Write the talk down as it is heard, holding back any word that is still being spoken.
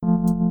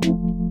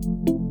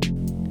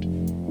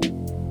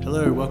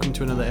Hello, welcome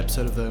to another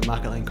episode of the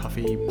Market Lane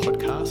Coffee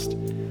podcast.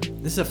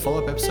 This is a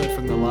follow-up episode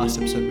from the last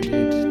episode we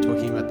did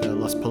talking about the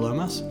Las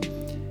Palomas.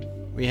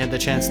 We had the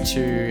chance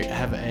to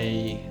have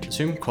a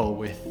Zoom call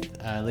with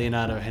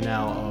Leonardo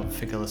Henao of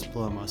Finca Las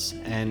Palomas,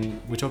 and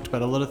we talked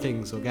about a lot of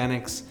things: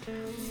 organics,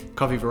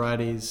 coffee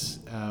varieties,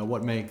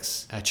 what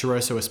makes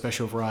Churroso a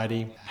special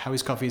variety, how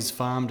his coffee is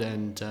farmed,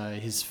 and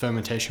his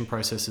fermentation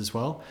process as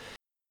well.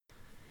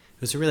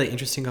 It was a really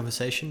interesting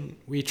conversation.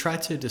 We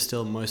tried to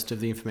distill most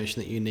of the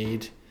information that you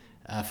need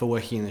for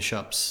working in the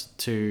shops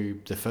to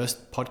the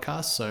first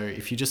podcast. So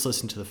if you just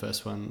listen to the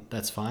first one,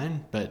 that's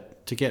fine.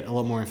 But to get a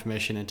lot more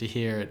information and to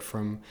hear it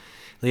from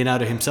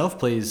Leonardo himself,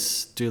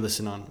 please do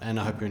listen on. And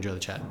I hope you enjoy the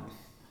chat.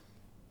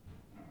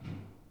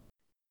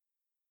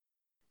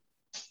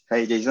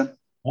 Hey, Jason.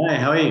 Hi,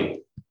 how are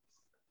you?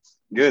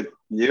 Good.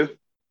 You?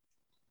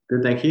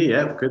 Good, thank you.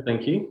 Yeah, good,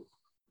 thank you.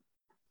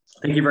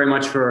 Thank you very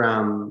much for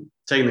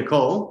taking the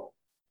call.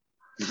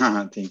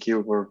 Thank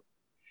you for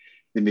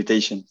the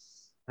invitation.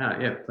 Oh,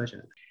 yeah,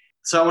 pleasure.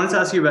 So I wanted to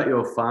ask you about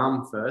your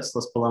farm first,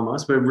 Las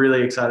Palomas. We're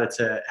really excited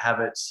to have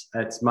it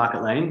at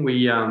Market Lane.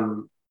 We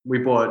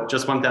bought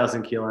just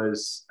 1,000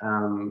 kilos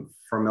from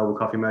Melbourne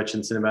Coffee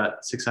Merchants and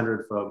about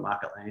 600 for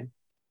Market Lane.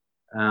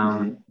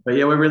 But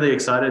yeah, we're really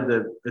excited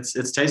that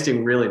it's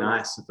tasting really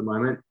nice at the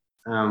moment.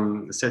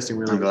 It's tasting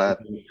really good. Glad.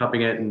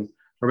 Cupping it, and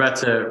we're about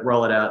to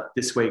roll it out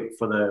this week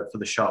for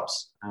the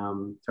shops.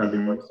 So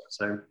we're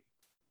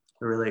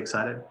really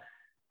excited.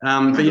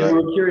 But yeah,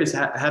 we're curious.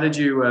 How did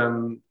you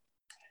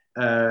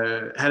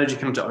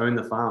come to own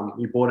the farm?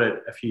 You bought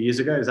it a few years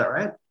ago, is that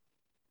right?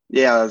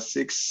 Yeah,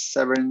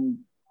 6-7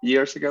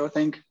 years ago, I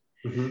think.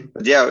 Mm-hmm.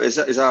 But yeah, it's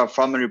a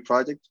family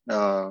project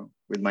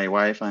with my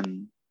wife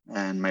and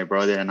my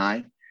brother and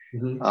I.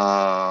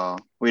 Mm-hmm.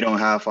 We don't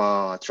have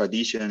a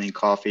tradition in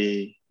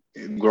coffee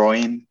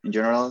growing in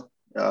general.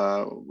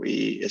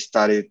 We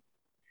studied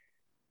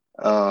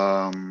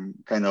kind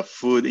of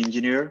food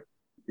engineer.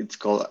 It's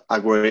called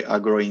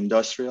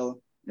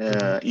agro-industrial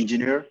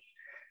engineer.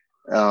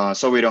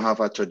 So we don't have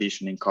a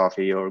tradition in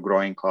coffee or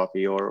growing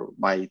coffee, or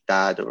my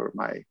dad or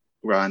my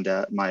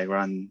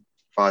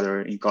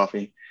grandfather in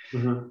coffee.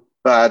 Mm-hmm.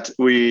 But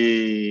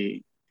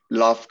we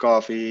love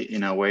coffee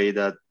in a way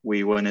that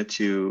we wanted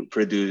to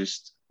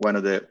produce one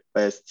of the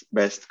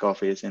best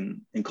coffees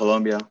in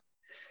Colombia.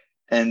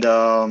 And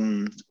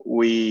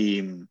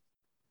we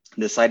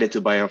decided to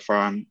buy a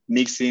farm,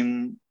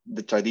 mixing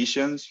the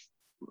traditions,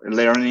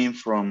 learning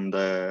from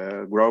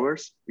the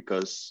growers,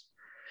 because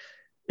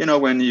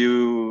when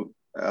you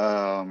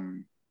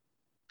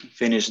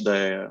finish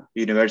the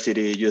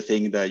university, you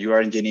think that you are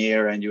an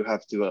engineer and you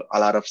have to a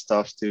lot of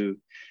stuff to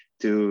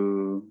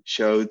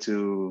show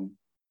to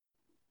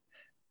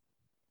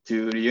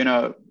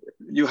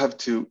you have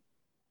too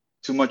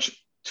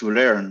much to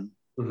learn.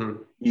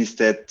 Mm-hmm.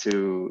 Instead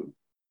to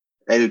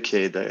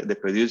educate the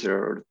producer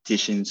or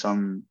teaching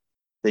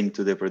something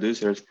to the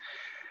producers.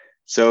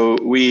 So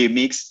we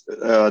mix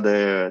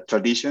the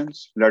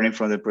traditions, learning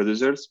from the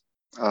producers,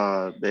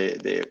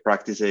 the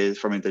practices,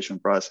 fermentation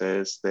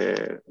process,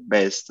 the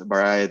best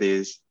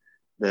varieties,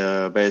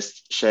 the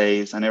best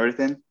shades and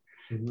everything,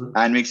 Mm-hmm.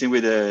 and mixing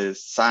with the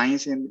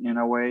science in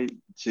a way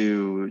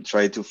to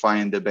try to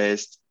find the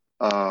best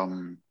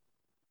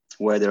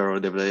weather or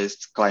the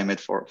best climate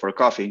for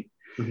coffee.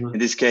 Mm-hmm. In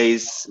this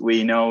case,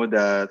 we know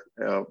that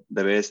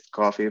the best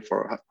coffee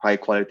for high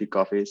quality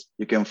coffees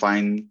you can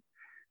find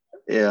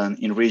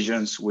in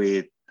regions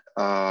with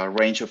a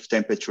range of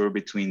temperature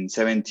between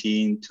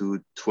 17 to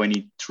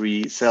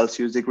 23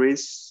 Celsius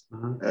degrees.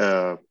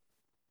 Mm-hmm.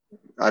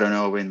 I don't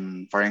know,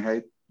 in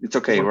Fahrenheit. It's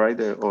okay, right?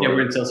 Yeah,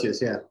 we're in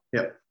Celsius, yeah.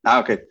 Yep.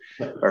 Okay,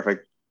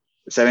 perfect.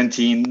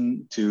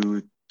 17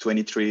 to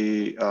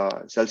 23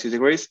 Celsius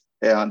degrees.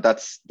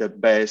 That's the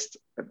best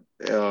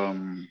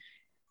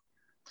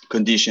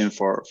condition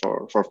for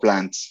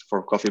plants,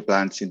 for coffee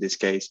plants in this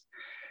case.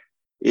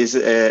 Is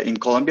in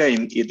Colombia,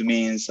 it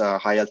means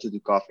high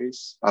altitude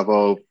coffees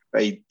above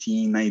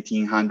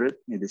 1900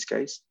 in this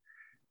case.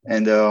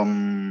 And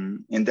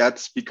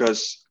that's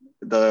because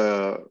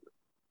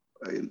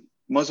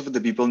most of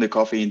the people in the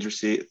coffee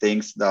industry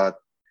thinks that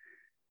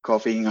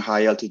coffee in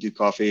high altitude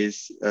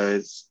coffees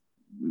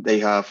they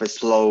have a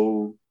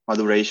slow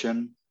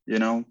maduration,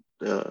 and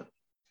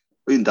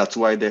that's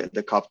why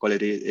the cup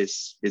quality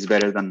is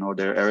better than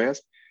other areas,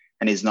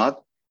 and it's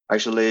not.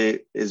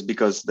 Actually, it's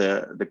because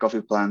the coffee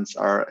plants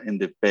are in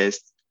the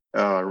best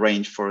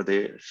range for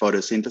the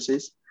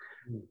photosynthesis.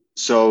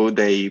 So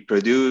they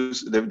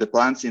produce the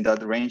plants in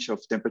that range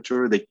of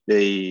temperature. They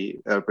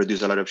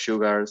produce a lot of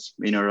sugars,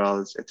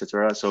 minerals,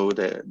 etc. So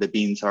the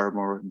beans are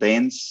more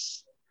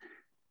dense,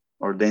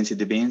 or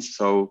density beans.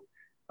 So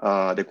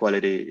the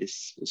quality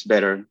is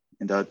better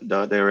in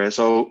that area.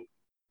 So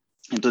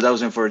in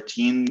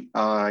 2014,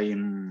 I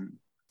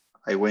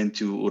went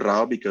to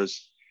Urrao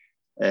because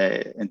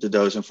in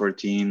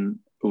 2014,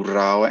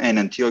 Urrao and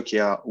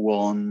Antioquia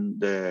won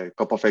the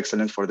Cup of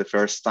Excellence for the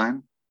first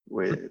time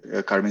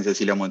with Carmen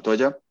Cecilia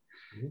Montoya.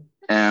 Mm-hmm.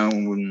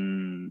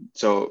 And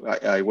so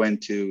I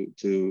went to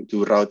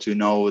Urrao to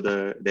know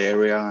the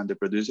area and the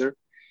producer.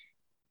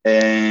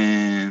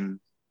 And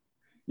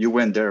you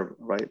went there,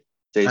 right,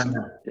 Jason?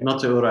 No, not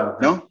to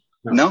Urao. No,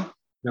 No, no.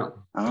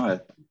 no. Oh,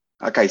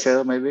 a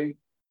Caicedo maybe.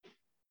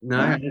 No,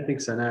 No? I don't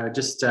think so. No,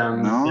 just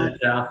No.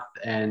 south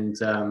and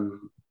to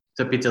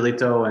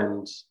Pitalito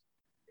and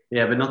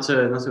yeah, but not to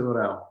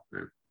Urao.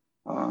 No.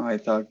 Oh, I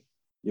thought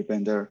you've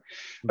been there.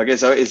 Okay,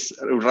 so it's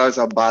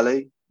Raza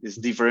Valley is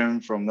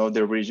different from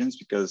other regions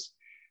because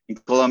in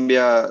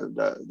Colombia,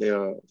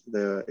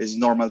 it's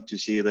normal to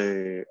see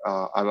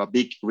a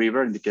big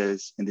river in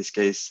this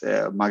case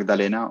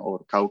Magdalena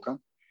or Cauca,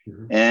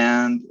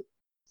 and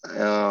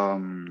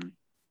um,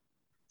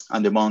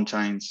 and the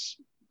mountains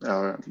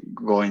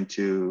going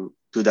to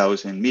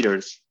 2,000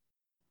 meters,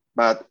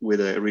 but with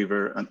a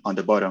river on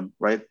the bottom,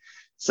 right?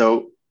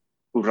 So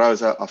Urrao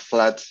is a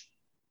flat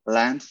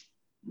land,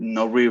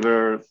 no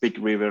river, big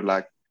river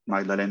like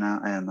Magdalena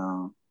and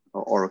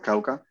or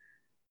Cauca.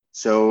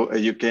 So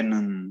you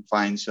can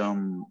find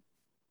some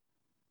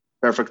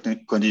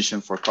perfect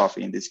condition for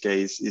coffee. In this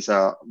case, it's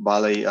a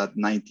valley at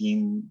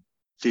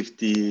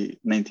 1950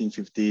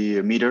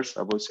 meters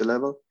above sea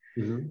level.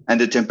 And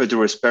the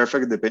temperature is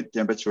perfect. The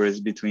temperature is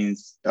between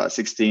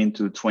 16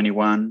 to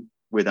 21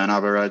 with an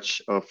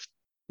average of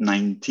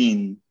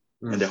 19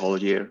 in the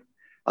whole year.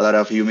 A lot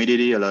of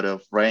humidity, a lot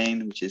of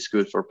rain, which is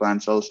good for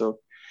plants also.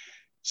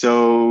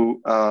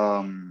 So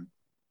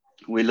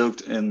we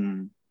looked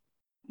in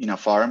a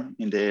farm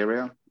in the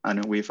area,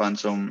 and we found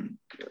some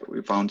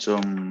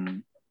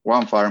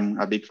one farm,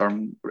 a big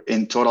farm.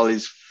 In total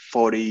is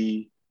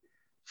 40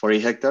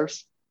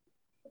 hectares,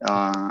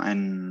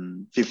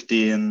 and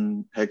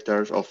 15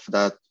 hectares of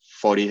that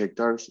 40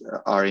 hectares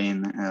are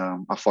in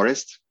a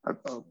forest, a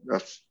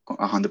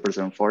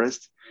 100%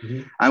 forest.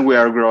 And we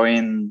are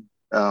growing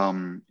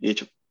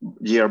each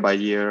year by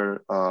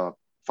year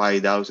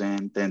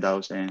 5,000,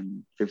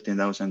 10,000,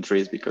 15,000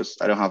 trees because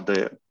I don't have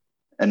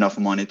enough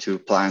money to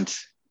plant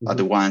at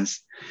the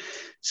once.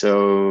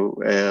 So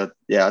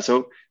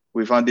so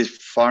we found this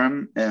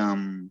farm.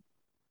 The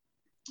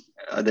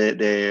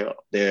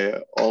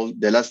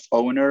last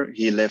owner,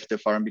 he left the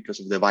farm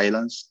because of the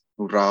violence.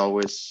 Urrao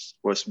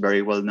was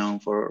very well known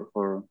for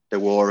the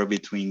war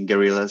between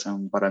guerrillas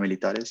and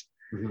paramilitares.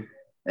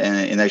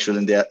 And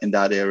actually in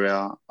that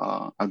area,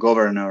 a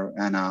governor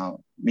and a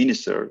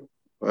minister,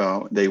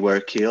 they were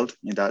killed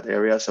in that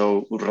area.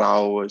 So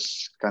Urrao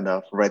was kind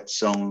of red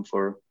zone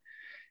for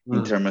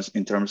in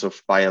terms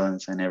of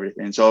violence and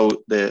everything.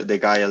 So the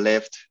guy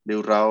left the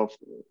Urrao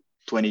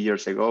 20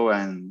 years ago,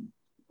 and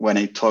when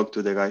I talked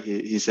to the guy,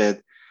 he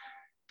said,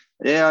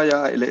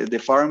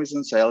 the farm is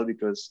on sale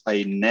because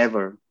I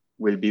never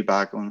will be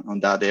back on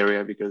that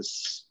area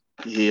because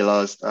he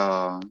lost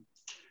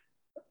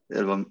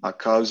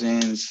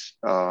cousins,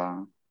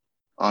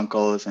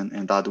 uncles,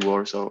 and that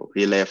war. So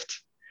he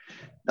left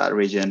that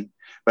region.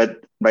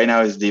 But right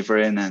now it's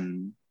different,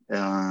 and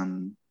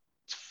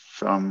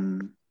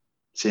from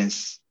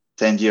since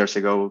 10 years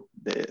ago,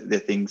 the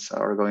things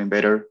are going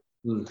better.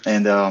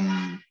 And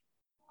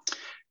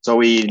so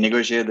we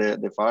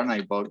negotiated the farm.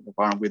 I bought the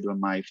farm with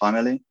my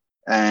family,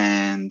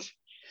 and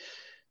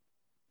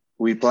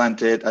we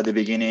planted at the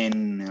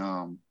beginning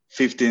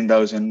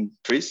 15,000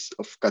 trees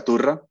of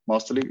caturra,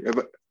 mostly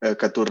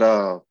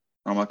caturra,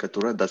 normal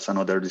caturra. That's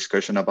another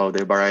discussion about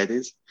the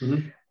varieties.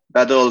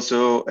 But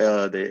also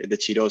the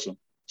chiroso.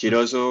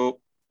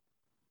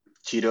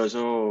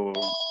 Chiroso.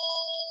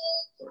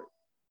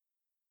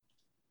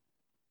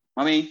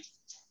 Mommy.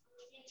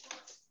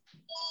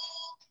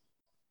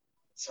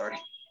 Sorry.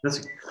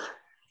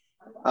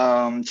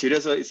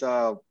 Chiroso is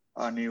a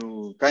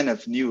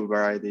new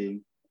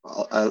variety,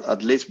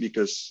 at least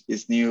because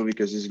it's new,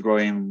 because it's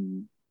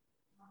growing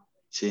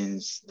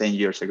since 10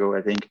 years ago,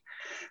 I think.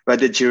 But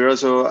the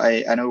Chiroso,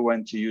 I don't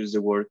want to use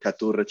the word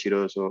Caturra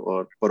Chiroso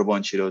or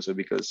Borbon Chiroso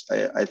because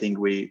I think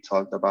we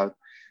talked about,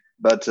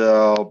 but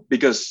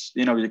because,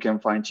 you can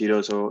find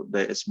Chiroso,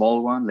 the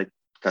small one, like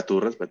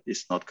Caturras, but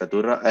it's not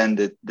Caturra, and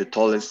the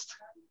tallest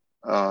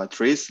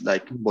trees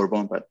like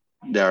Bourbon, but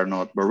they are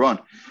not Bourbon,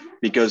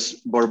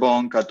 because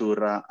Bourbon,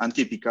 Caturra, and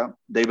Typica,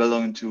 they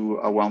belong to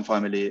a one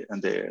family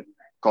and the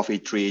coffee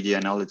tree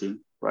genealogy,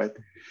 right?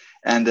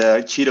 And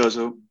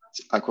Chiroso,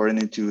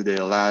 according to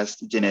the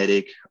last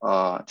genetic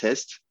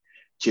test,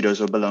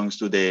 Chiroso belongs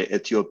to the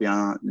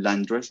Ethiopian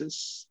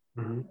landraces.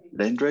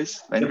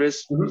 Landrace?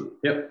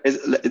 Yep.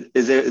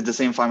 Is the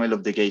same family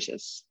of the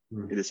geishas.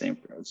 It's the same.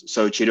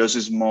 So Chiroso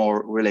is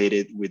more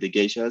related with the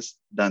geishas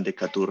than the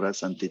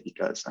Caturras and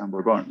Typicas and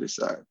Bourbon. These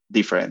are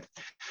different.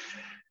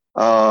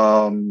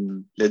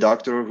 The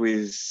doctor who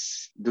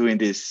is doing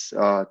these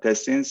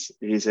testings,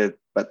 he said,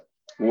 but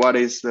what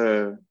is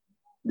the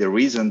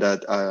reason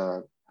that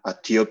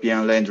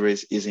Ethiopian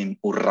landrace is in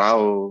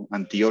Urrao,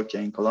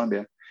 Antioquia in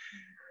Colombia?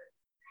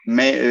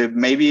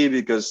 Maybe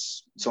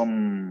because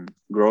some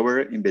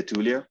grower in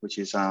Betulia, which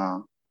is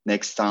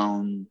next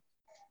town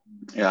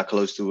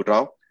close to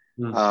Urrao,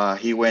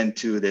 he went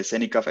to the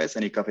Ceni Cafe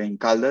in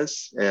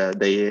Caldas.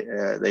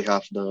 They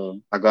have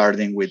a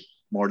garden with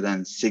more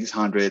than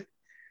 600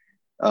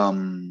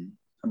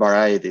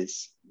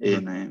 varieties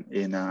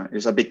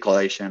It's a big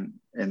collection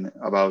in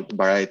about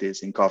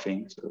varieties in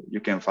coffee. So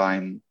you can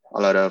find a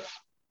lot of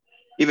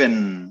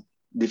even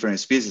different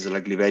species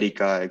like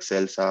Liberica,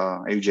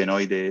 Excelsa,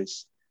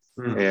 Eugenoides,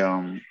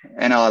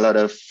 and a lot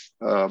of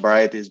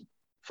varieties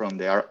from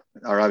the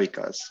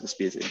Arabicas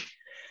species.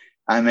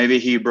 And maybe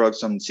he brought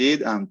some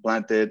seed and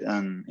planted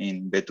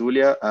in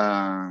Betulia.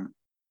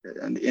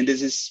 And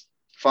this is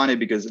funny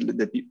because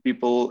the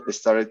people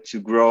started to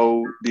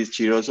grow this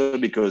Chiroso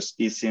because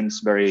it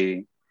seems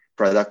very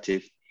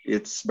productive.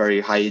 It's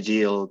very high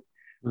yield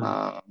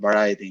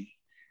variety,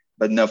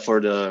 but not for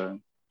the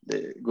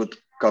good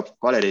cup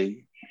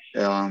quality.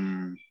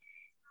 And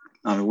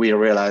we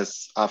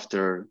realized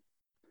after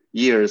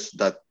years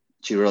that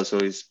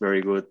Chiroso is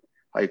very good,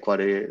 high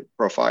quality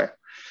profile.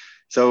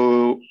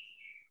 So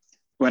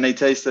when I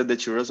tasted the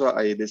Chiroso,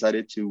 I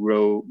decided to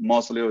grow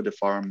mostly of the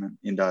farm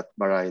in that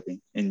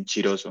variety in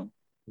Chiroso.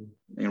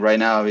 And right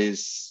now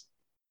is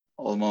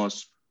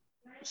almost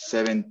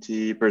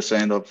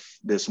 70% of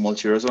the small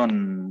Chiroso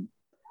and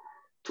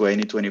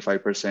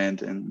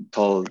 25% in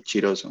tall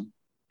Chiroso.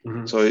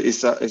 So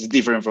it's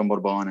different from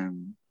Bourbon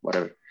and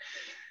whatever.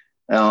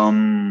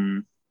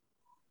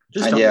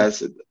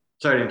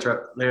 Sorry to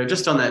interrupt, Leo.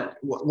 Just on that,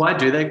 why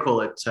do they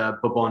call it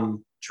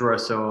Bourbon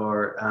Chiroso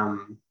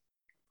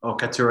or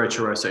Caturra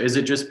Chiroso? Is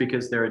it just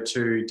because there are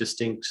two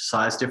distinct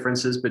size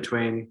differences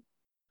between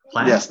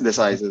plants? Yes, the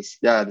sizes.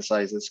 Yeah, the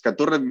sizes.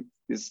 Caturra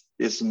is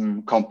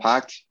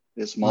compact,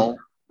 is small,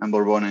 and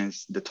Bourbon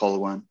is the tall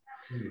one.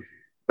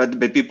 But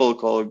people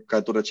call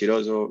Caturra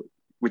Chiroso,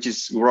 which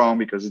is wrong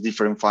because it's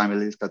different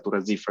families. Caturra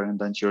is different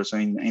than Chiroso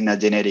in a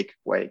genetic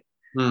way.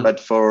 But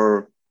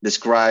for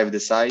describe the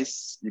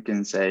size, you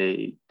can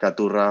say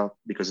Caturra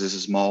because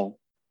it's small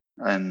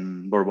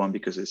and Bourbon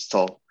because it's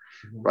tall,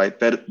 right?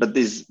 But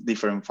these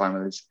different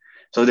families.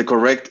 So the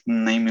correct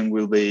naming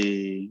will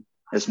be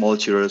a small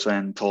Chiroso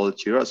and tall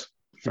Chiroso,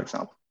 for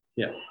example.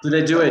 Yeah. Do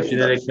they do a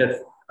genetic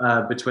test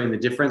between the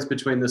difference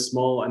between the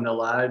small and the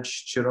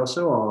large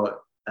Chiroso,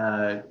 or?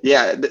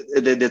 Yeah,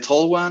 the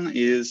tall one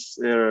is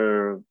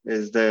the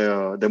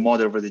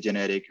mother for the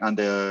genetic, and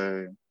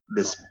the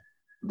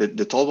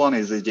tall one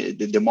is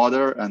the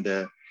mother, and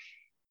the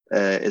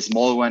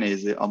small one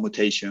is a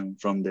mutation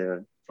from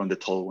the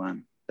tall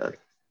one.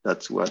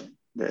 That's what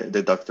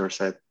the doctor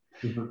said.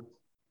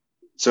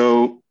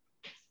 So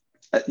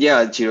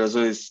yeah,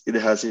 Chiroso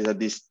has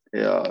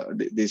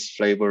this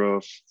flavor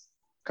of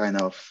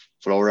kind of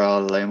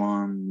floral,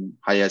 lemon,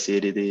 high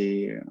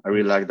acidity. I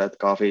really like that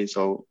coffee,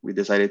 so we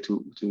decided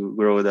to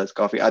grow that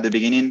coffee. At the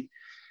beginning,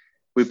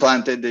 we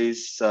planted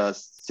these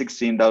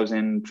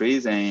 16,000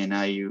 trees, and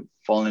I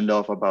fall in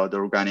love about the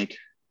organic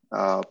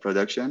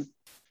production,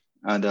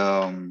 and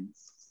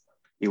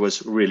it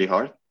was really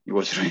hard. It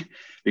was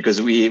because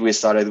we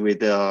started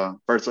with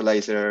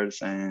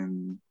fertilizers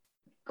and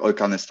all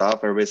kind of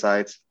stuff,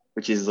 herbicides,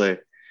 which is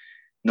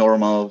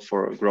normal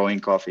for growing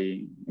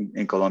coffee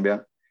in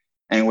Colombia.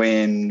 And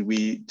when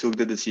we took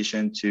the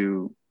decision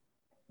to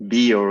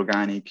be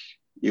organic,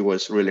 it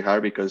was really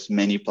hard because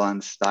many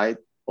plants died,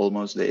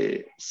 almost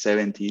the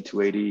 70 to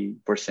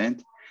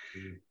 80%.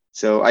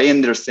 So I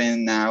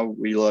understand now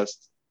we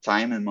lost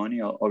time and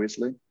money,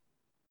 obviously.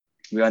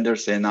 We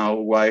understand now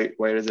why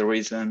is the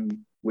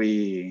reason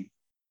we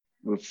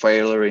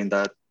failure in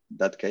that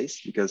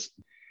case, because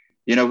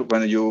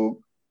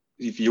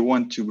if you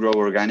want to grow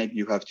organic,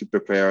 you have to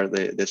prepare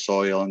the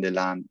soil and the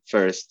land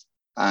first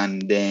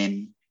and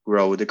then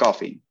grow the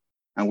coffee.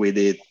 And we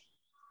did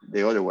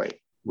the other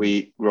way.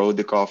 We grow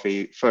the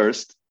coffee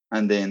first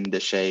and then the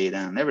shade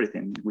and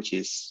everything, which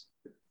is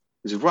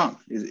wrong.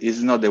 It's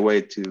not the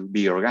way to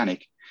be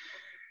organic.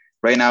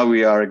 Right now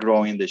we are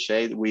growing the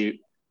shade.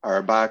 We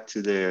are back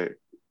to the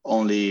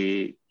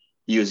only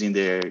using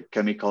the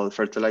chemical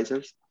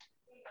fertilizers,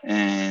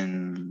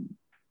 and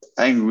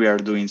we are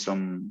doing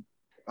some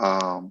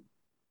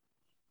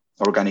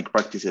organic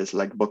practices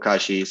like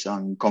bokashis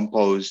and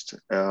compost,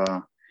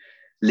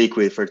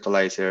 liquid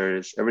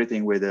fertilizers,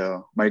 everything with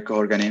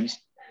microorganisms,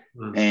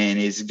 and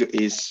it's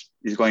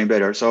going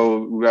better. So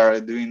we are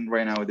doing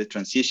right now the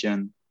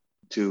transition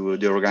to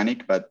the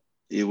organic, but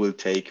it will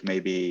take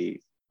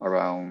maybe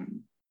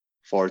around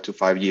 4 to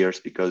 5 years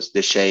because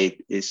the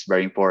shade is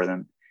very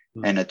important,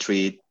 and a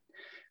tree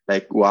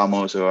like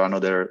guamos or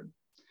another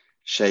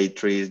shade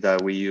trees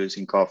that we use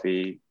in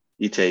coffee,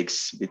 it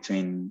takes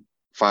between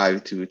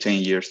 5 to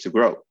 10 years to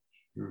grow.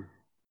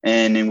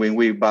 And then when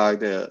we bought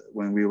the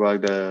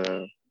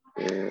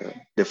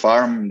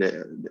farm,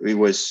 it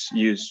was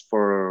used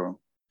for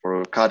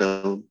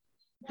cattle,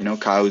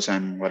 cows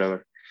and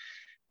whatever,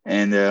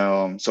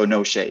 and so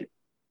no shade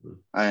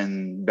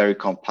and very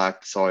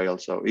compact soil.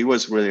 So it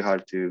was really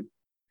hard to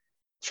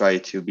try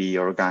to be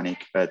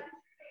organic, but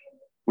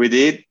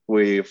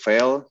we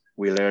failed,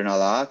 we learned a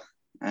lot,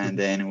 and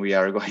then we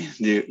are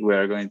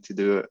going to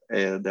do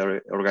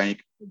the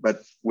organic,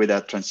 but with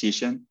a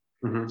transition.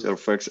 So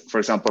for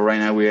example, right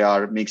now we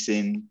are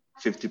mixing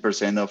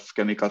 50% of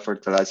chemical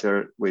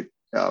fertilizer with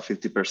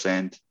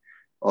 50%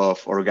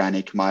 of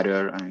organic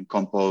matter and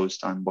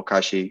compost and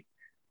bokashi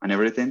and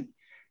everything.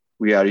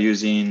 we are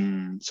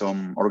using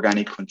some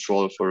organic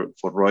control for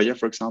Roya,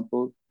 for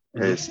example.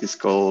 It's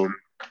called,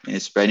 in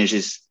Spanish,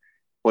 is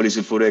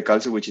polysulfuro de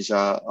calcio, which is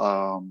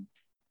a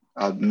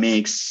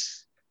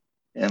mix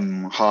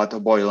hot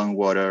boiling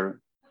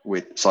water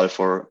with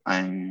sulfur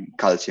and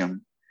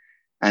calcium,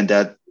 and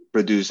that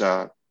produce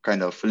a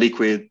kind of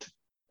liquid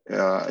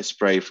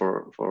spray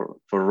for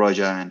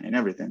Roya and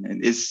everything.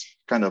 And it's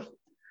kind of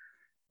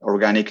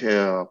organic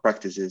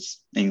practices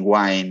in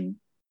wine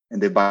in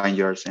the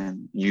vineyards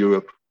in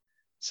Europe.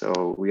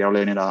 So we are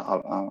learning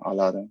a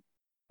lot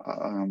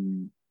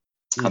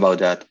about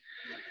that.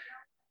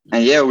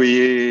 And yeah,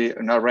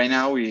 right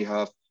now we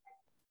have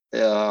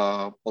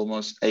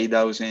almost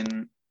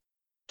 8,000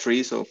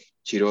 trees of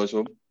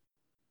Chiroso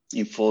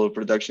in full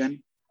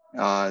production.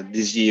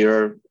 This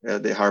year,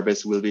 the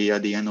harvest will be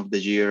at the end of the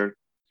year,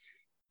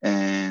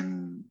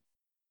 and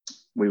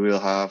we will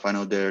have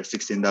another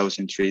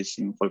 16,000 trees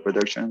in full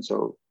production.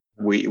 So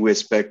we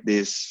expect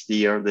this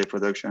year the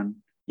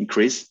production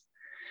increase.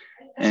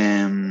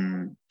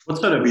 And what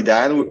sort of, with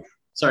that,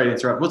 sorry to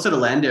interrupt. What sort of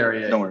land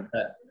area? Don't worry.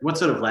 What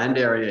sort of land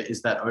area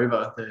is that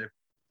over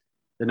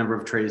the number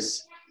of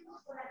trees?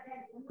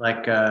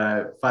 Like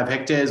 5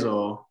 hectares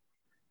or?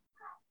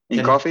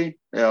 In coffee?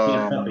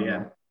 Coffee,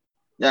 yeah.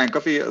 Yeah, in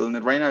coffee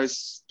right now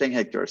it's 10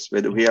 hectares,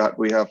 but we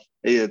have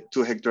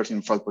 2 hectares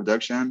in full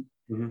production,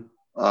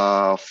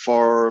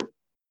 4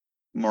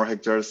 more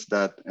hectares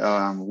that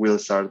will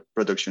start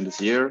production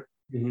this year,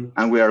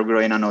 and we are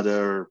growing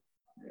another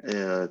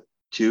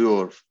 2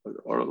 or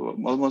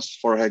almost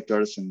 4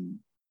 hectares,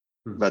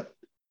 but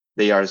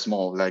they are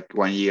small, like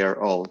 1 year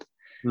old.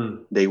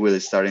 They will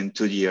start in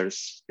 2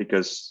 years,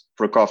 because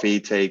for coffee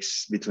it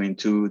takes between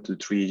 2 to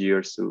 3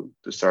 years to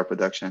start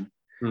production.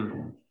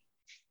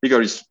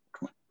 Because,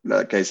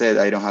 like I said,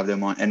 I don't have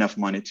enough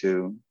money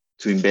to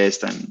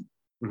invest and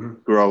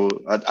grow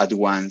at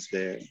once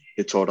the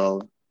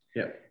total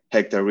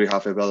hectare we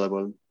have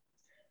available.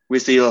 We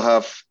still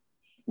have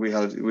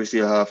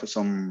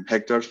some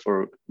hectares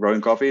for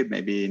growing coffee,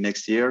 maybe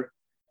next year,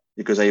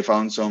 because I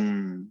found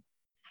some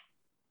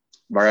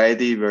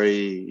variety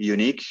very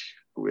unique.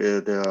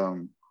 With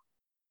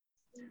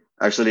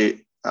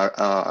actually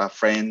a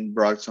friend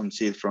brought some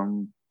seed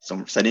from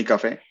some Sani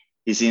Cafe.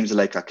 It seems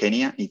like a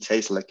Kenya. It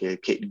tastes like a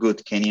good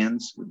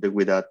Kenyans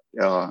with that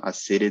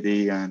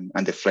acidity and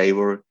the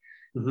flavor.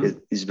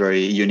 It is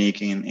very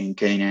unique in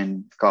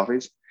Kenyan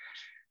coffees.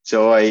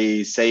 So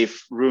I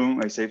save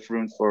room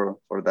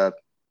for that,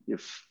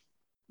 if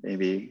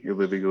maybe it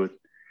will be good.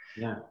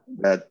 Yeah.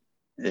 But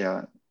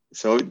yeah.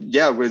 So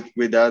yeah,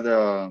 with that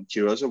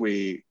Chiroso,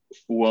 we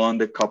won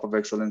the Cup of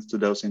Excellence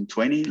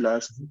 2020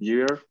 last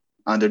year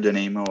under the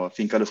name of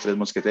Finca Los Tres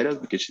Mosqueteros,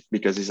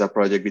 because it's a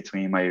project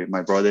between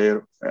my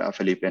brother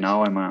Felipe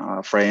now and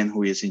my friend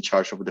who is in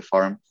charge of the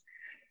farm,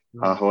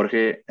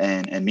 Jorge,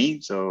 and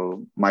me.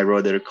 So my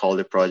brother called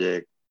the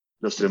project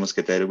Los Tres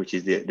Mosqueteros, which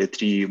is the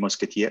three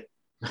musketeers.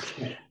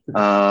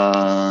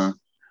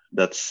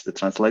 That's the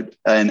translate.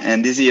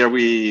 And this year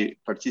we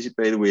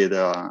participated with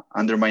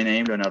under my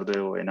name,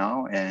 Leonardo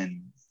Henao,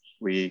 and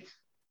we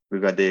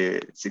got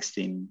the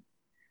 16.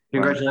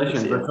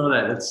 Congratulations! I saw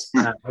that. That's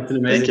an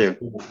amazing. Thank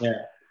you.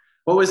 Yeah.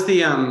 What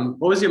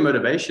was your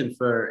motivation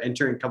for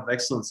entering Cup of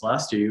Excellence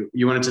last year?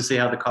 You wanted to see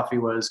how the coffee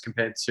was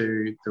compared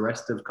to the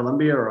rest of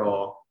Colombia,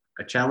 or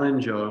a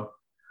challenge, or?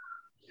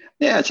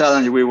 Yeah, a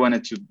challenge. We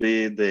wanted to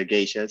be the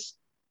geishas,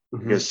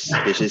 because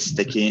geishas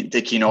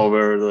taking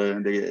over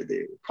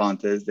the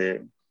contest,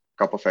 the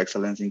Cup of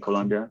Excellence in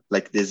Colombia.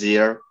 Like this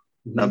year,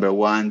 number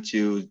 1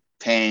 to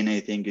 10, I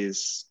think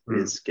is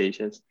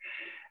geishas.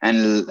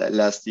 And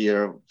last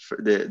year,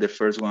 the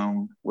first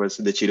one was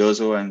the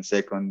Chiroso, and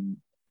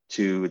second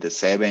to the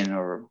 7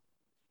 or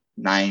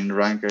 9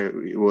 rank,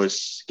 it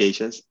was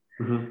geishas.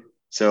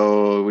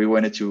 So we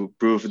wanted to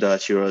prove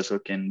that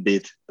Chiroso can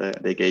beat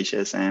the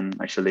geishas, and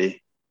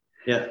actually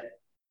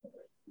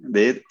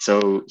did.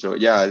 So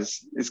yeah,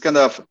 it's kind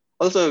of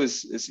also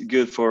it's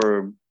good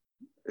for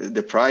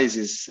the prize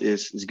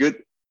is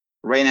good.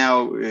 Right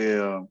now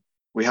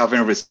we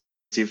haven't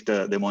received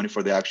the money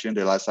for the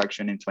last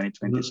action in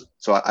 2020.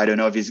 So I don't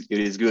know if it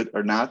is good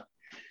or not.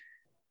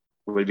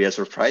 It will be a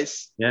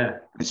surprise. Yeah.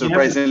 And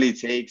surprisingly, it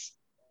takes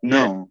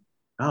no.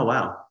 Oh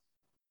wow.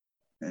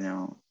 You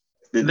know,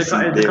 the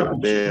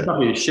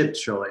copy is shipped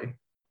surely.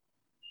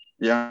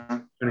 Yeah.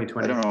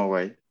 2020. I don't know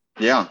why.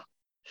 Yeah.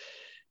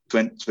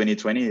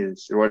 2020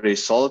 is already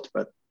sold,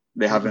 but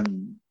they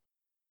haven't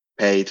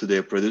paid to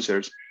the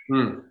producers.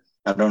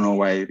 I don't know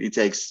why it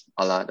takes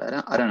a lot.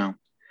 I don't know.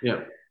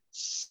 Yeah.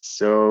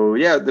 So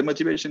yeah, the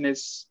motivation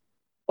is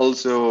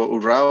also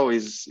Urrao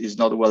is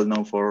not well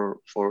known for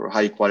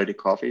high quality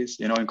coffees.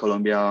 You know, in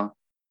Colombia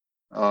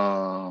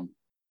are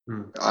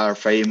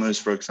famous,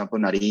 for example,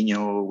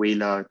 Nariño,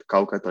 Huila,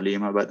 Cauca,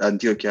 Tolima, but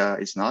Antioquia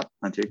is not.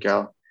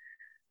 Antioquia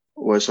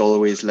was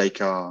always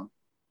like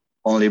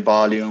only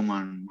volume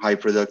and high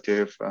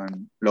productive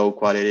and low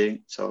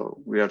quality. So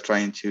we are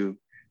trying to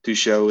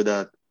show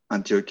that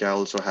Antioquia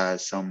also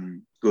has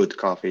some good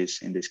coffees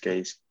in this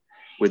case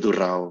with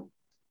Urrao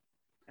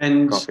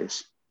and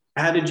coffees.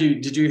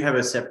 did you have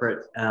a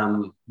separate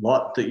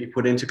lot that you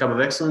put into Cup of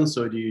Excellence,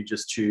 or do you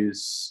just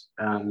choose,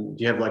 do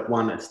you have like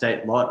one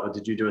estate lot, or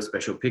did you do a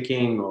special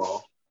picking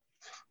or?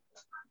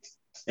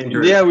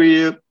 Yeah,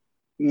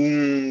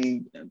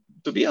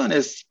 to be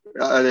honest,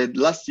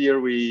 last year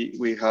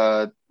we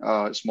had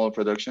small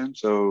production,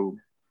 so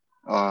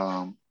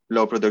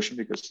low production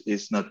because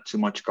it's not too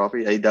much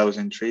coffee,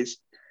 8,000 trees.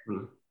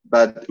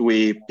 But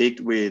we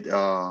picked with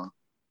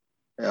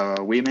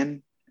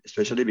women,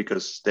 especially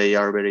because they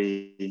are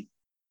very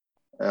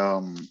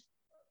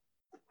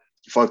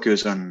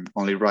focused on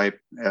only ripe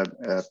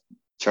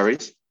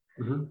cherries.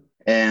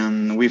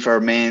 And we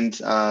ferment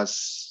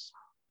as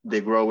the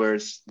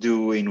growers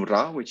do in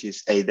Urrao, which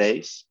is 8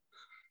 days,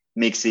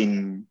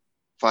 mixing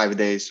 5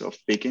 days of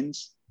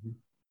pickings,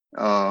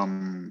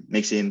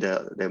 mixing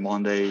the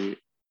Monday,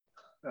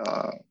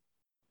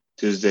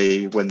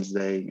 Tuesday,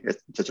 Wednesday,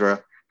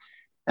 etc.,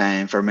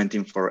 and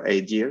fermenting for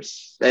 8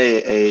 days.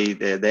 8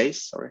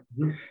 days,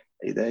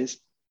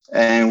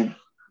 and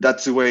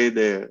that's the way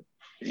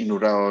in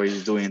Urrao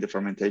is doing the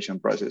fermentation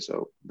process.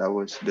 So that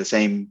was the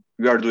same.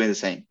 We are doing the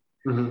same.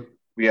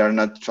 We are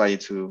not trying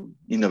to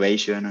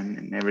innovation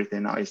and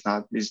everything. No, it's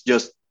not. It's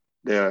just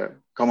the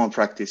common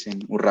practice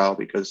in Urrao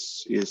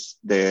because it's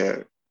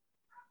the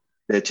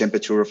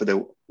temperature of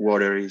the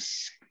water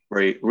is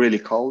really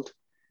cold.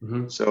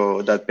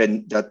 So that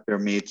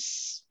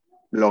permits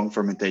long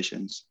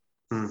fermentations.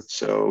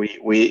 So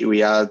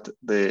we add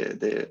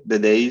the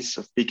days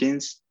of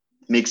pickings,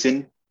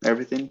 mixing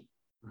everything,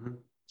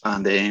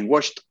 and then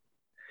washed.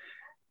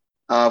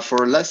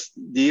 For last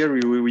year,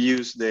 we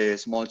used the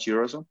small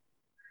chirroso.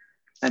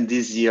 And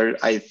this year,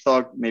 I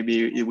thought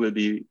maybe it will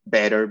be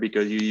better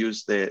because you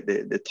use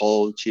the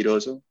tall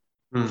chirroso.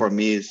 For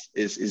me,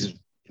 is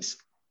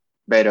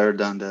better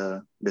than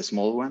the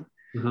small one.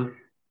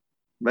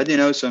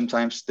 But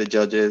sometimes the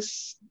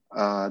judges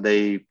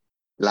they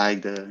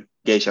like the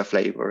geisha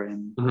flavor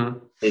and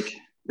pick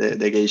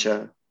the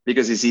geisha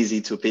because it's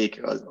easy to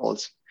pick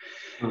also.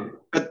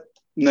 But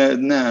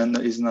no,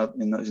 it's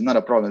not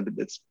a problem.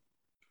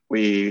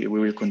 We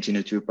will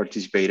continue to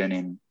participate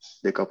in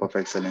the Cup of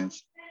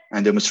Excellence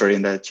and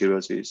demonstrating that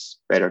churros is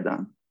better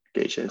than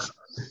geishas.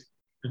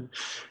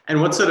 And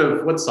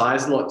what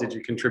size lot did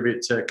you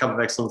contribute to Cup of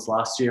Excellence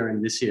last year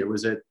and this year?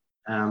 Was it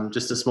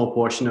just a small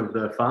portion of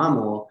the farm,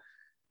 or?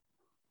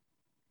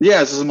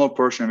 Yeah, it's a small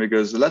portion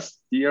because last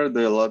year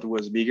the lot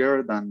was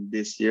bigger than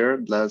this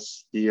year.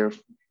 Last year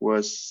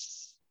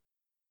was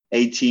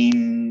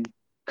 18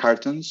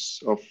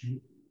 cartons of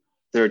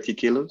 30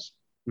 kilos.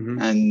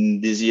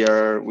 And this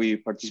year we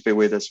participate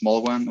with a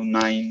small one,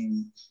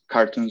 9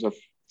 cartons of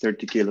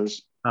 30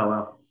 kilos. Oh,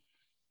 wow.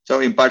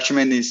 So in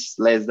parchment is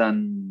less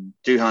than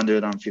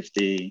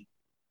 350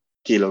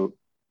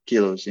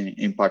 kilos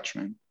in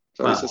parchment.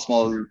 So wow. It's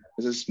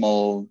a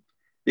small,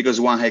 because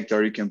 1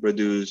 hectare you can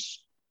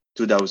produce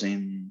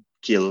 2,000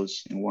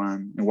 kilos in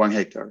one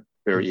hectare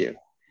per year.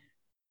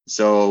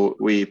 So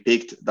we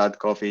picked that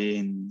coffee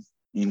in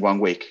 1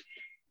 week.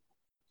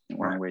 In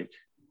 1 week.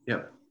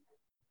 Yep.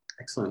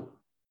 Excellent.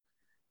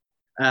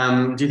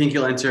 Do you think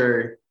you'll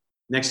enter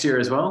next year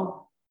as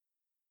well?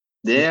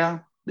 Yeah,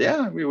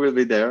 we will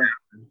be there.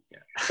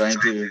 Trying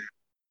to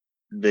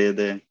be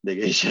the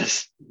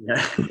geishas.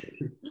 Yeah.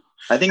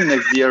 I think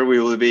next year we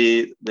will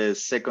be the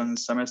second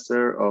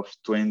semester of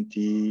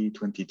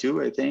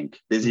 2022, I think.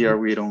 This year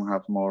we don't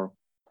have more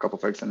Cup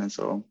of Excellence,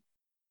 so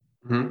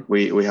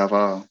we have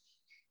a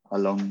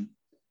long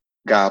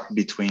gap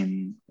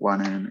between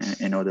one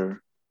and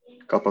another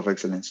Cup of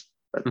Excellence.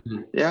 But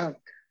yeah,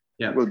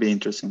 it will be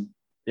interesting.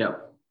 Yeah.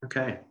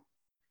 Okay.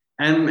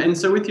 And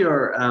so with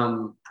your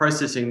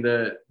processing,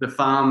 the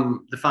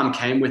farm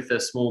came with a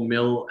small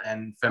mill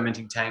and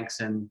fermenting tanks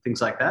and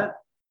things like that?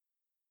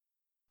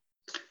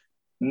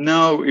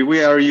 No,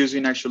 we are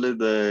using actually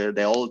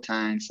the old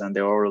tanks and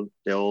the old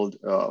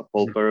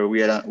pulper.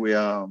 We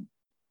are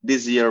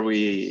this year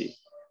we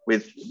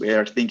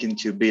are thinking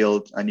to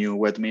build a new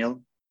wet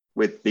mill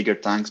with bigger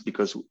tanks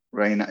because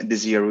right now,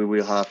 this year we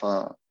will have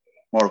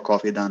more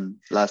coffee than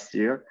last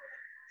year.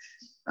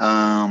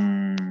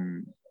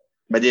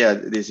 But yeah,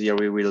 this year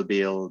we will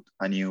build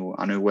a new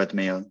wet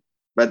mill,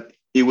 but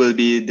it will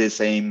be the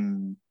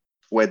same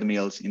wet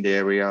mills in the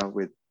area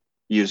with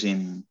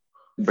using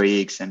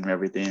bricks and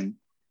everything.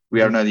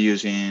 We are not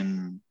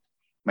using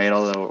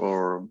metal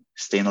or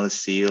stainless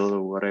steel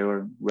or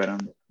whatever.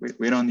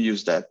 We don't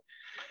use that.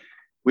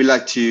 We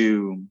like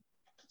to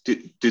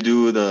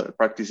do the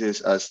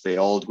practices as the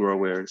old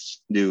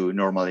growers do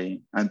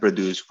normally and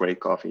produce great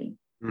coffee.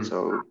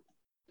 So,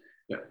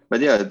 yeah.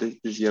 But yeah,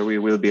 this year we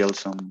will build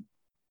some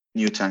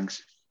new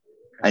tanks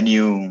and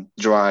new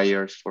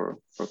dryers for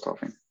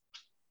coffee.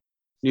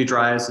 New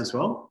dryers as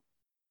well?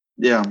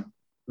 Yeah.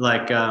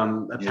 Like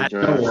a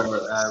patio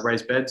or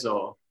raised beds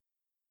or?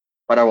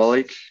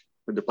 Parabolic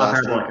with the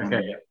plastic. Parabolic,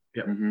 okay,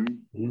 yeah.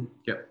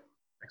 Yep,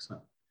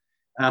 excellent.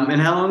 And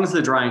how long does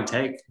the drying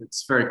take?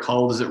 It's very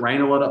cold. Does it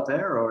rain a lot up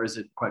there or is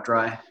it quite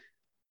dry?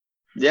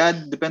 Yeah,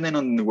 depending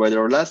on the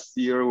weather. Last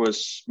year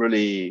was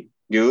really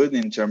good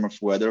in terms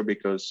of weather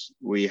because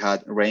we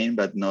had rain,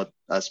 but not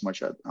as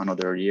much as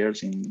another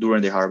years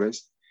during the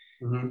harvest.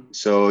 Mm-hmm.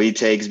 So it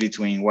takes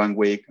between 1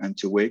 week and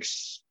 2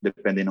 weeks,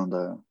 depending on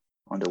the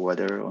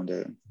weather,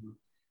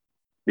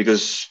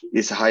 because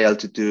it's high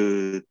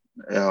altitude.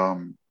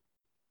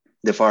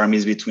 The farm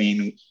is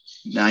between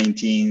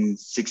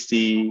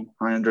 1960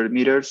 100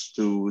 meters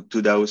to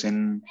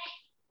 2000,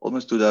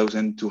 almost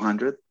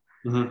 2200.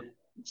 Mm-hmm.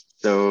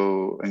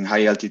 So in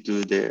high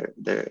altitude,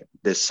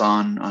 the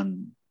sun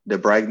and the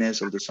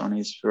brightness of the sun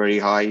is very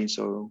high.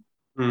 So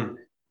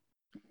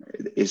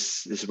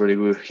it's really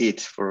good heat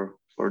for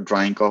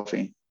drying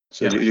coffee.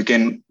 So you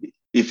can,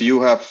 if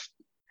you have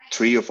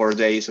 3 or 4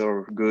 days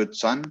of good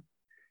sun,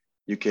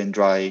 you can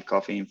dry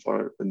coffee in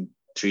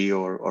 3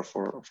 or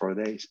 4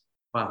 days.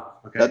 Wow.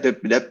 Okay.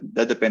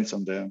 That depends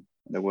on the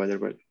weather,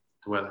 but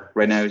the weather.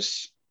 Right now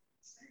it's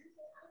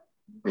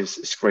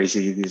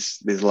crazy this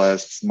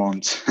last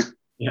month.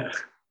 Yeah.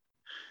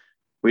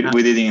 We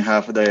didn't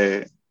have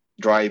the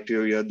dry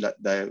period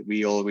that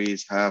we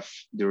always have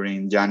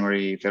during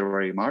January,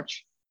 February,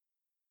 March.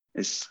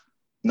 It's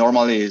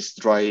normally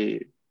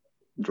dry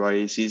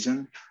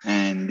season,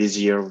 and this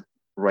year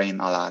rain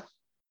a lot.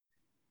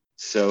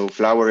 So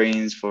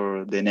flowerings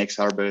for the next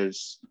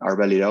harvest are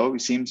very low.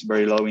 It seems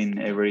very low in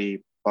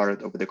every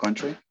part of the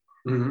country.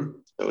 Mm-hmm.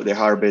 So the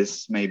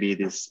harvest maybe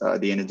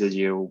the end of the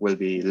year will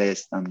be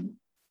less than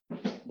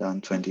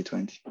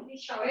 2020.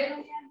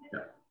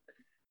 Yeah.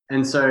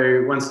 And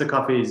so once the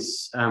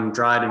coffee's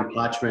dried in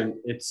parchment,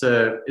 is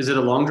it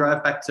a long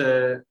drive back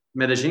to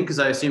Medellin? Because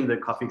I assume the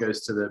coffee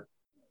goes to the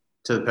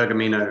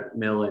Pergamino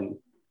mill in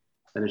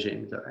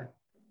Medellin. Is that right?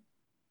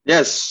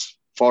 Yes,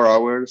 4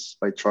 hours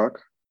by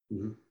truck.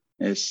 Mm-hmm.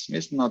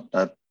 It's not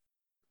that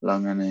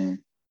long, and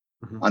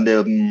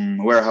the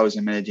warehouse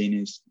in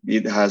Medellin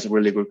has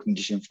really good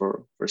condition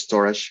for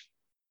storage,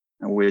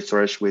 and we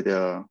storage with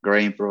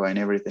Grain Pro and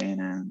everything,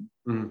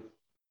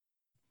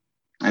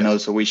 and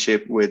also we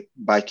ship with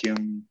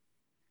vacuum.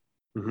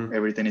 Mm-hmm.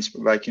 Everything is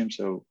vacuum,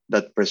 so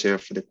that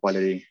preserves the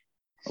quality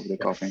of the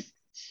coffee.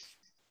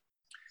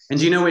 And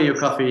do you know where your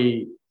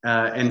coffee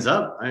ends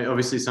up?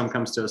 Obviously, some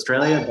comes to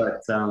Australia,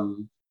 but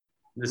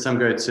does some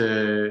go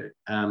to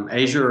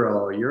Asia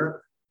or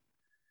Europe?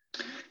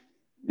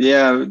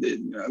 Yeah,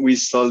 we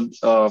sold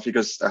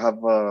because I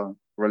have a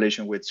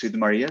relation with Sweet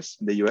Maria's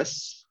in the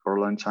US for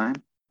a long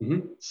time.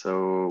 Mm-hmm.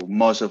 So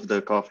most of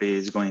the coffee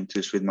is going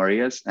to Sweet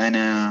Maria's and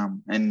a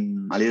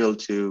little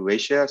to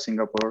Asia,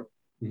 Singapore,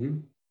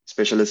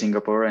 especially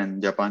Singapore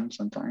and Japan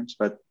sometimes,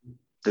 but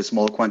the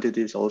small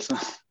quantities also.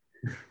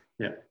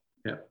 Yeah.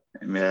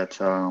 But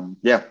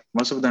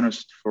most of them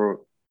is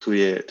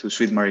to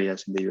Sweet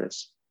Maria's in the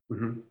US.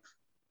 Mm-hmm.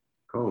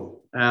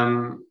 Cool.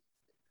 And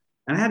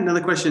I had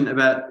another question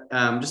about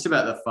just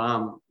about the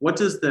farm. What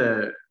does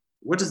the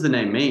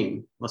name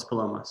mean, Los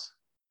Palomos?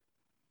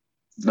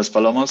 Los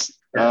Palomos.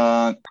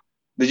 Yeah.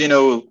 Did you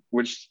know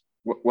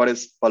what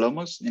is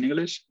Palomos in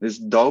English? It's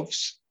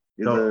doves.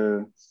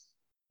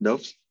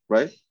 Doves,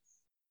 right?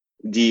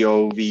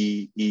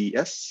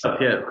 DOVES. Oh,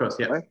 yeah, of course.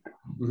 Yeah. Right?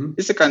 Mm-hmm.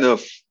 It's a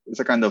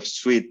kind of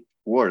sweet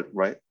word,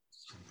 right?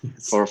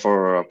 Yes.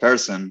 For a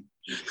person.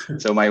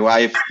 So my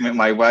wife,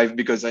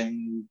 because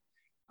I'm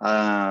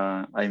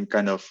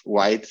kind of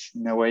white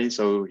in a way,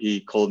 so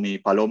he called me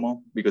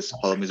Palomo because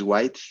Palomo is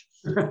white.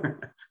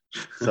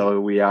 So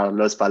we are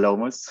Los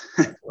Palomos.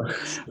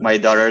 my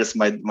daughters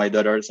and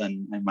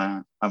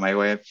my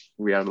wife,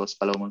 we are Los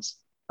Palomos.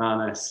 Oh,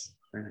 nice.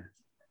 Very nice.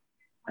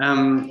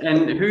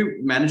 And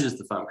who manages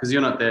the farm? Because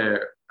you're not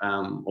there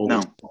all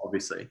the time,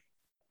 obviously.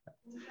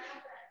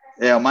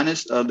 Yeah,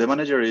 the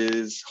manager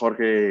is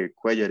Jorge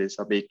Cuellar. Is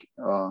a big,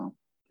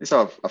 he's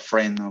a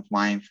friend of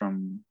mine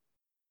from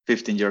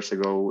 15 years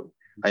ago.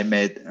 I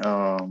met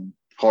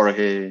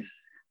Jorge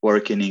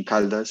working in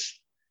Caldas.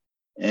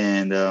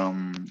 And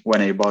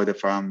when I bought the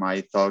farm,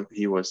 I thought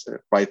he was the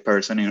right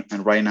person.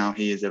 And right now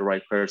he is the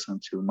right person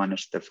to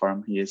manage the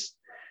farm. He is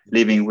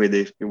living with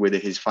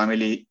his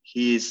family.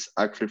 He is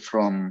actually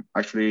from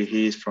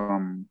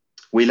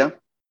Huila.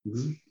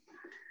 Mm-hmm.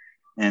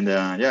 And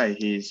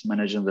he's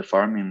managing the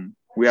farm, and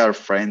we are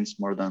friends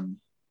more than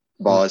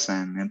boss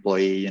and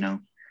employee, you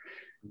know.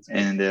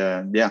 And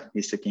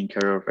he's taking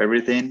care of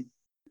everything.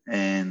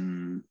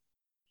 And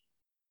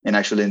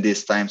actually in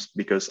these times,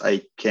 because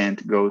I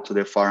can't go to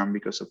the farm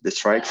because of the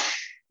strikes,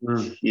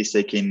 he's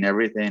taking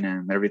everything,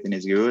 and everything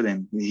is good.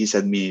 And he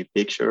sent me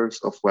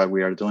pictures of what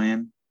we are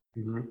doing.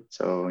 Mm-hmm.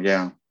 So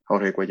yeah,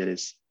 Jorge Cuellar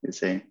is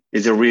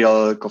a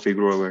real coffee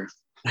grower.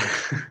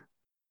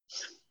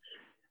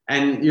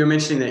 And you're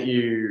mentioning that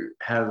you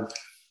have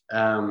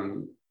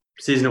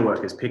seasonal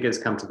workers, pickers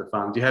come to the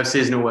farm. Do you have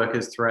seasonal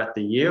workers throughout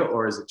the year,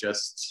 or is it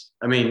just,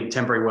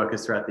 temporary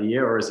workers throughout the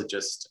year, or is it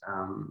just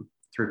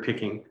through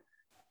picking,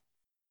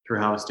 through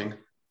harvesting?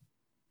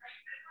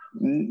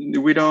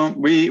 We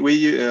don't.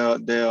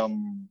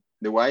 The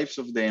wives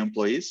of the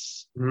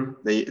employees,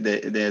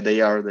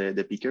 they are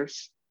the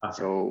pickers. Okay.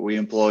 So we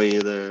employ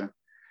the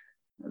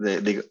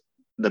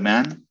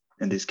man,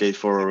 in this case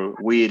for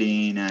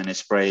weeding and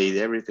spray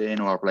everything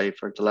or apply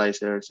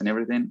fertilizers and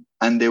everything.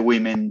 And the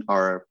women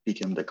are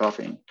picking the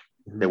coffee,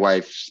 the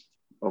wives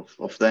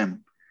of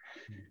them.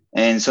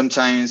 And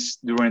sometimes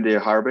during the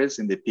harvest,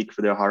 in the peak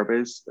for the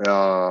harvest,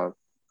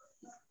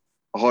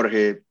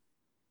 Jorge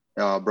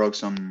brought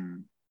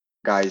some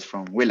guys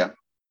from Willa,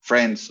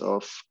 friends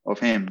of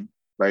him,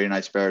 very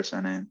nice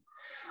person. And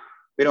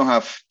we don't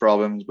have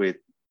problems with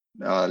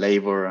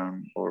labor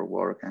or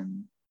work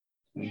and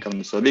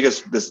so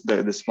because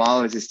the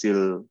small is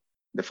still,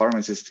 the farm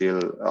is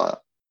still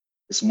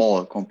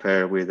small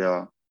compared with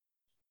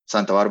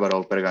Santa Barbara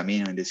or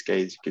Pergamino in this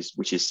case,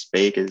 which is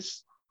big,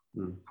 is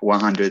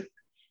 100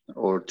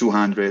 or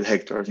 200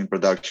 hectares in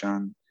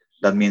production.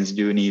 That means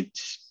you need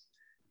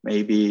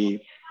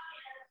maybe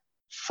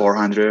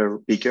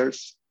 400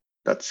 pickers.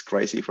 That's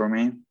crazy for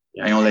me.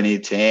 Yeah. I only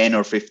need 10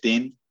 or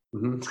 15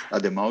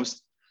 at the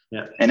most.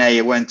 Yeah. And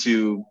I want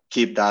to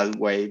keep that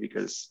way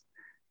because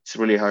it's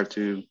really hard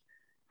to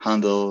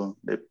handle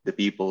the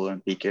people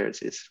and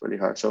pickers. It's really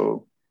hard.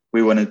 So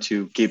we wanted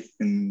to keep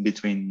in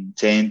between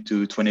 10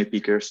 to 20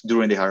 pickers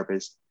during the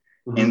harvest.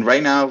 And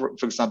right now,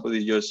 for example,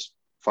 it's just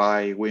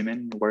 5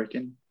 women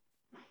working,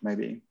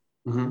 maybe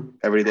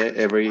every day,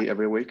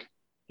 every week.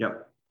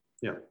 Yep.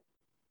 Yep.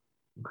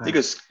 Okay.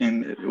 Because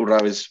in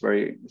Urrao is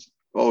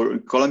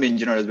Colombia in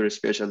general is very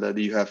special that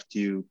you have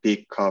to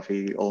pick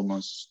coffee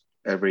almost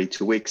every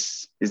 2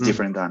 weeks. It's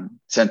different than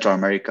Central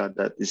America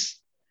that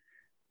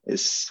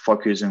is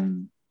focused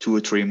on 2 or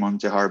 3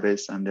 months of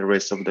harvest, and the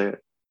rest of the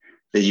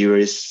year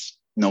is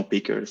no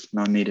pickers,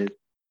 not needed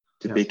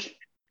to pick.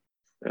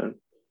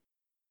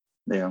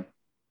 Yeah.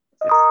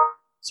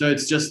 So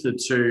it's just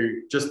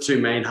two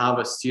main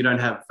harvests. You don't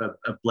have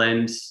a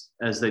blend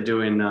as they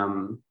do in. I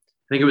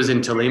think it was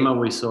in Tolima.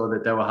 We saw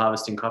that they were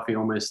harvesting coffee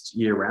almost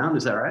year round.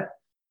 Is that right?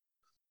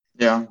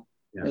 Yeah.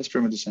 It's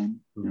pretty much the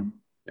same. Mm-hmm.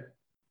 Yeah.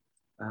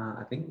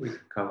 I think we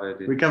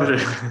covered it. We covered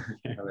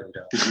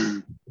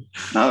it.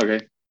 Oh,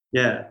 okay.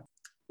 Yeah.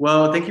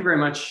 Well, thank you very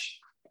much,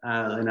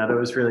 Leonardo. It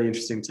was really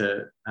interesting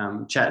to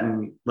chat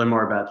and learn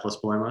more about Los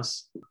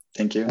Palomas.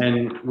 Thank you.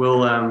 And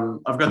we'll.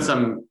 I've got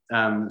some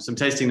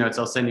tasting notes.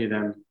 I'll send you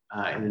them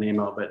in an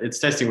email. But it's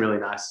tasting really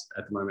nice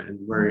at the moment, and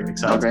we're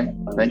excited. Okay.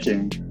 Thank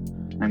you.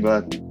 I'm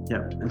glad.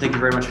 Yeah. And thank you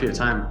very much for your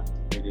time.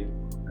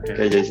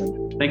 Okay,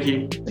 Jason. Thank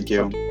you. Thank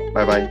you.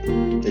 Bye-bye.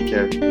 Take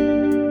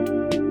care.